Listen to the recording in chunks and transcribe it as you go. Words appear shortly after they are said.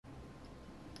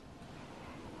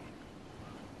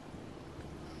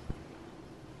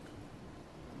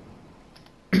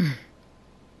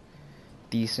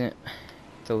decent.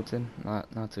 Tilted.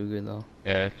 Not too good though.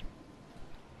 Yeah.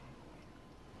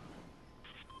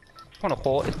 It's kind of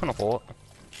hot. It's kind of hot.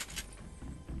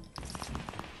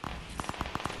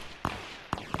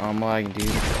 I'm lagging,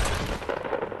 dude.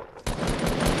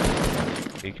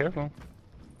 Be careful.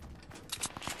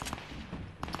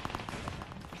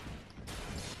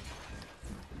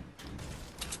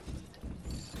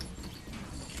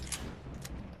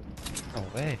 No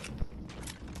way.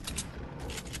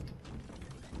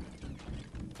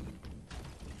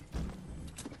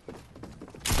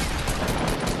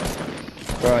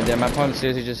 Bro, damn, my opponent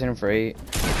seriously just hit him for 8.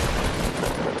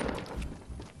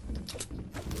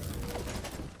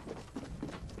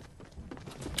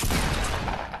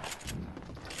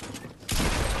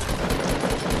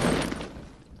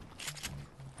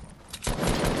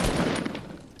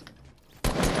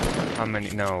 How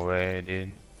many? No way,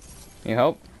 dude. Need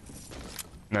help?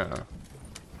 No.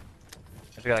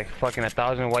 I got like fucking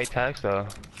 1,000 white tags though.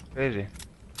 Crazy.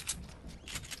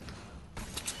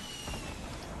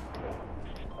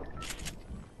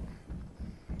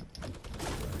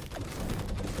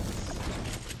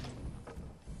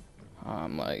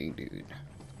 I'm lagging, dude.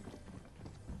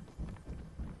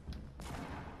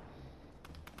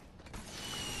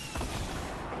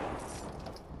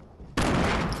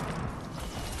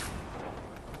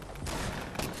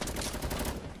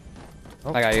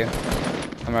 Oh. I got you.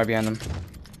 I'm right behind them.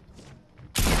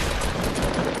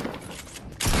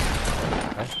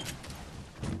 Nice.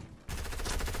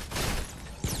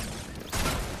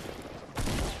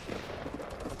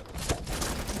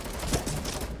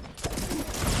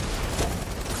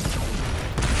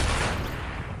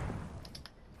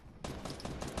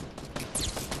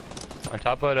 On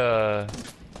top of the...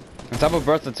 On top of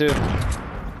Bertha too.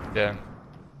 Yeah.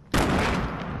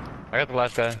 I got the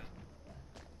last guy.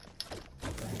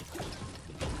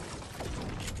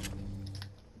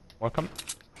 One coming.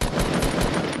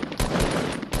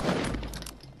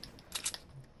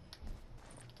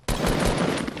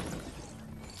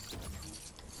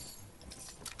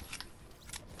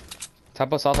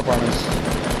 Top of south apartments.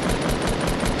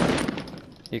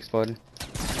 He exploded.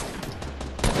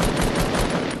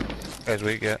 Guy's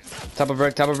weak, yeah. Top of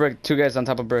brick, top of brick. 2 guys on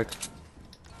top of brick.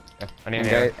 Yeah, I need And,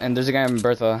 an air. and there's a guy in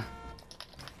Bertha.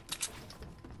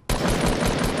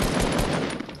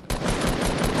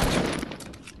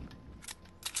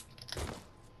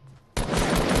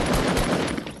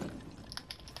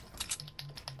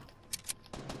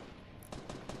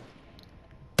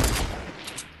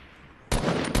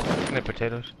 They're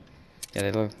potatoes. Yeah,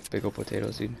 they look big old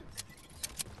potatoes, dude.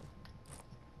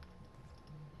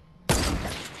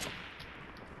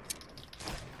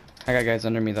 I got guys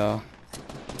under me though.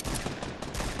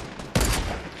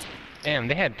 Damn,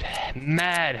 they had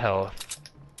mad health.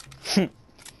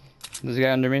 There's a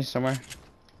guy under me somewhere.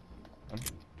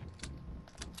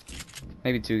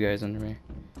 Maybe 2 guys under me.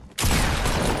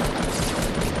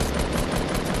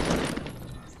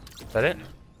 Is that it?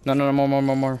 No,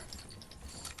 more.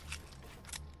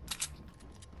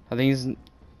 I think he's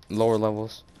lower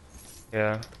levels.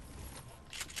 Yeah.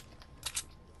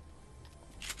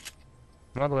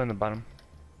 I'm all the way in the bottom.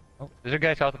 Oh, there's a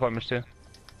guy south apartments too.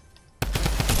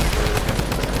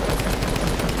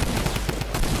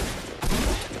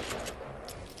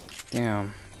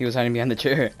 Damn, he was hiding behind the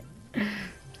chair.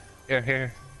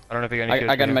 Here. I don't know if you got any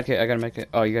shields. I got a medkit.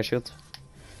 Oh, you got shields?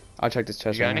 I'll check this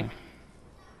chest You got right any? now.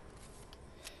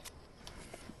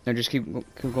 No, just keep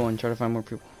going. Try to find more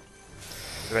people.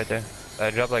 Right there.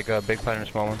 I dropped like a big plant and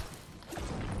a small one.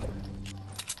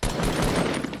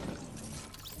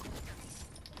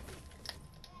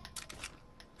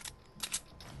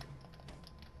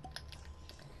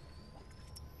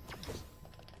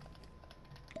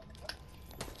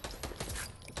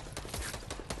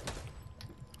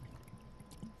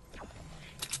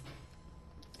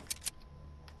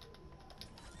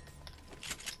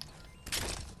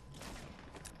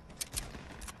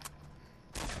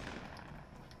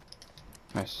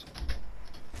 Nice.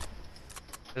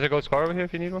 There's a gold scar over here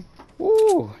if you need one.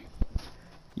 Woo!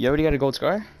 You already got a gold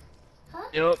scar?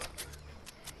 Yup.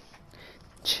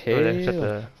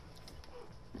 Chill.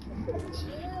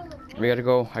 We gotta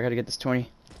go. I gotta get this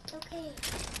 20. Okay.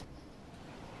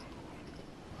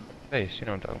 Hey, you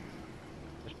know what I'm talking.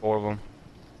 There's 4 of them.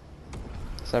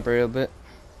 Separate a bit.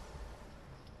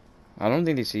 I don't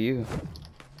think they see you.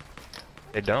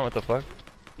 They don't, what the fuck?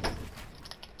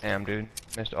 Damn, dude.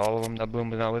 Missed all of them. That boom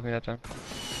was not with me that time.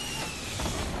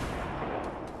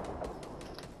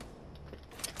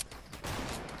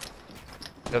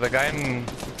 So the guy in...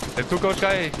 The cool coach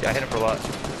guy, yeah, I hit him for a lot.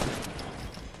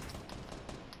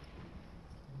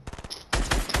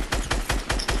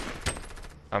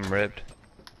 I'm ripped.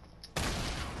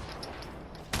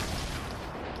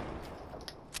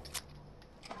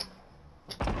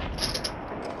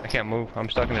 I can't move. I'm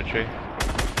stuck in a tree.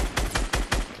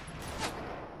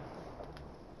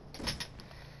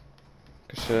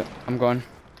 Good shit. I'm going.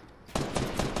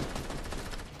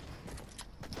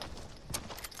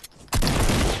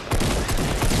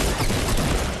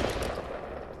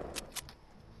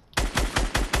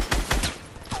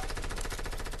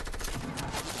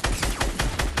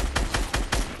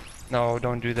 No,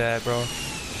 don't do that, bro.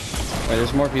 Wait,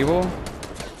 there's more people?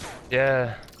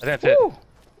 Yeah, I think that's Woo! it.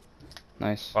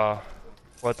 Nice. Wow.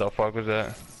 What the fuck was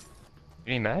that?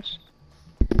 You need mats?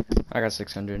 I got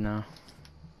 600 now.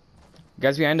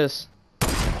 Guys behind us.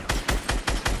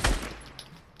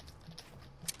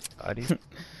 Adi.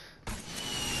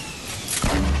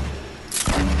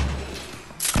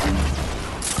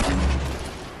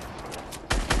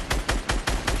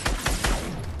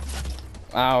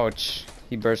 Ouch.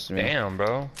 He bursted me. Damn,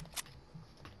 bro.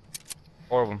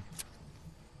 4 of them.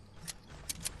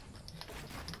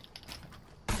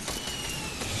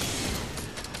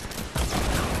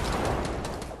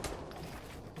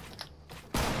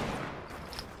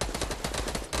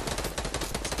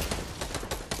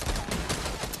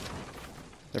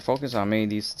 They're focused on me,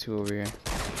 these two over here.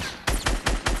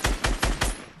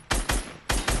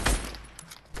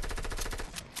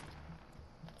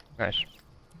 Nice.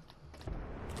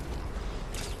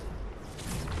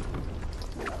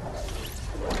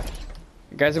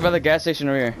 Guys are by the gas station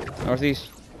over here. Northeast.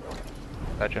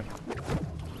 Gotcha.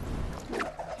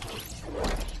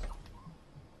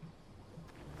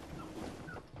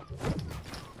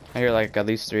 I hear like at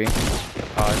least 3.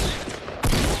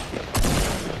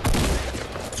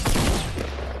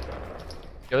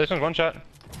 Yo, this one's 1 shot.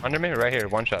 Under me, right here,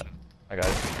 1 shot. I got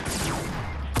it.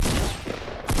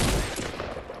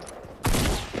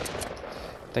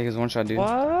 I think it's 1 shot, dude.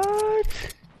 What?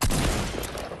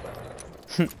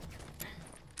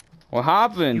 What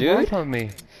happened, You dude? from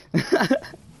me.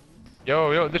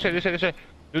 Yo, this way.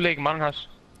 Blue Lake, Mountain House.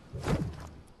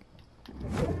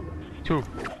 2.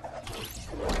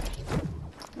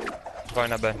 Probably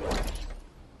not bad.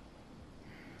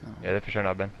 Yeah, they're for sure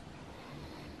not bad.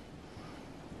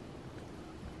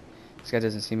 This guy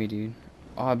doesn't see me, dude.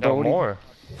 Oh, No bro. what do you- more.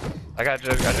 I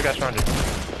just got surrounded.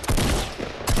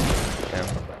 Damn.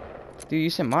 Dude, you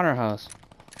said Modern House.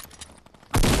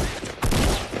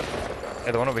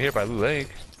 Yeah, the one over here by Blue Lake.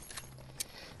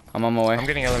 I'm on my way. I'm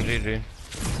getting LMG, dude.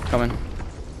 Coming.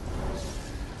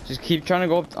 Just keep trying to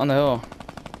go up on the hill.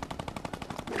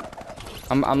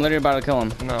 I'm literally about to kill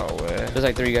him. No way. There's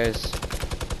like 3 guys.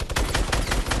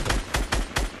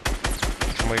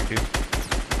 I'm waiting, dude.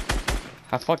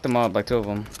 I fucked them up, like 2 of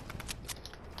them.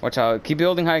 Watch out. Keep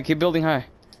building high. Keep building high.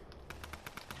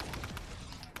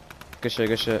 Good shit.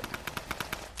 Good shit.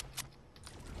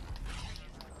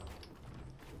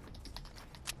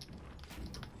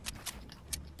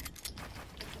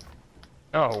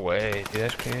 No way, dude.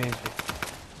 That's crazy.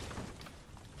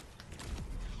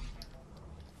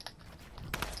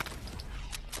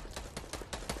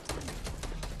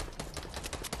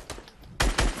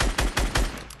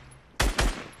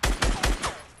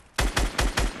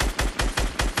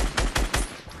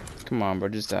 Come on, bro.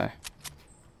 Just die.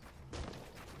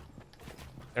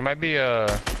 There might be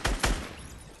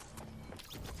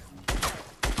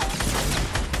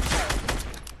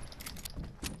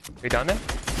We down there?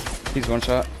 He's 1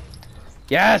 shot.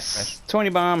 Yes! Nice. 20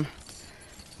 bomb.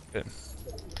 Good.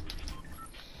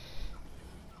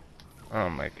 Oh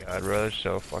my god, bro. That's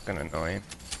so fucking annoying.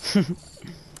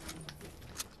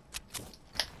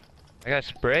 I got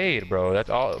sprayed, bro. That's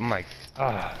all. I'm like,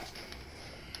 ah.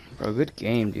 Bro, good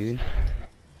game, dude. I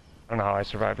don't know how I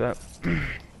survived that.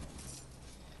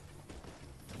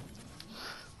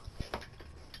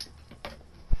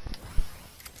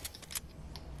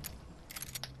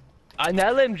 An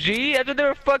LMG? That's what they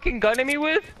were fucking gunning me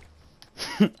with?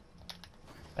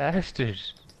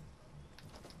 Bastards.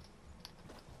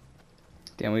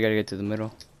 Damn, we gotta get to the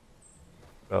middle.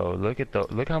 Bro,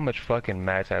 look how much fucking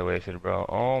mats I wasted, bro.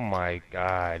 Oh my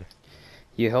god.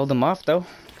 You held them off, though.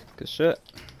 Good shit.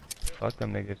 Fuck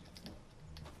them niggas.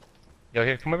 Yo,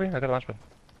 here, come over here. I got a launch pad.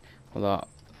 Hold on.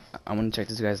 I'm gonna check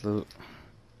this guy's loot.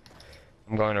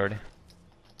 I'm going already.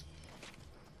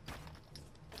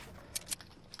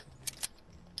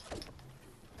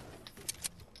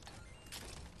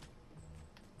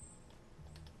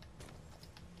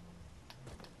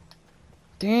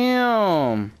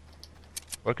 Damn!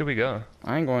 Where could we go?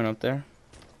 I ain't going up there.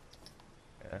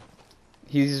 Yeah.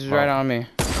 He's right on me.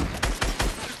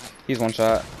 He's 1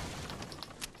 shot.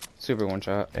 Super 1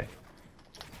 shot. Okay.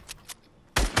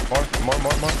 More? More.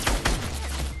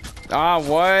 Ah,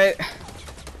 what?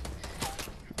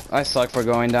 I suck for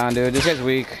going down, dude. This guy's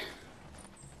weak.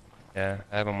 Yeah,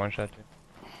 I have him one shot too.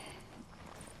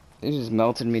 He just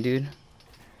melted me, dude.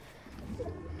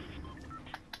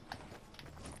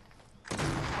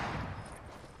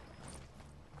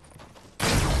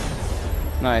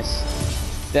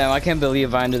 Nice. Damn, I can't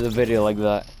believe I ended the video like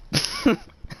that.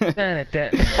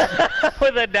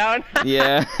 With a down?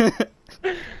 Yeah.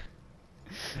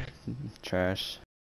 Trash.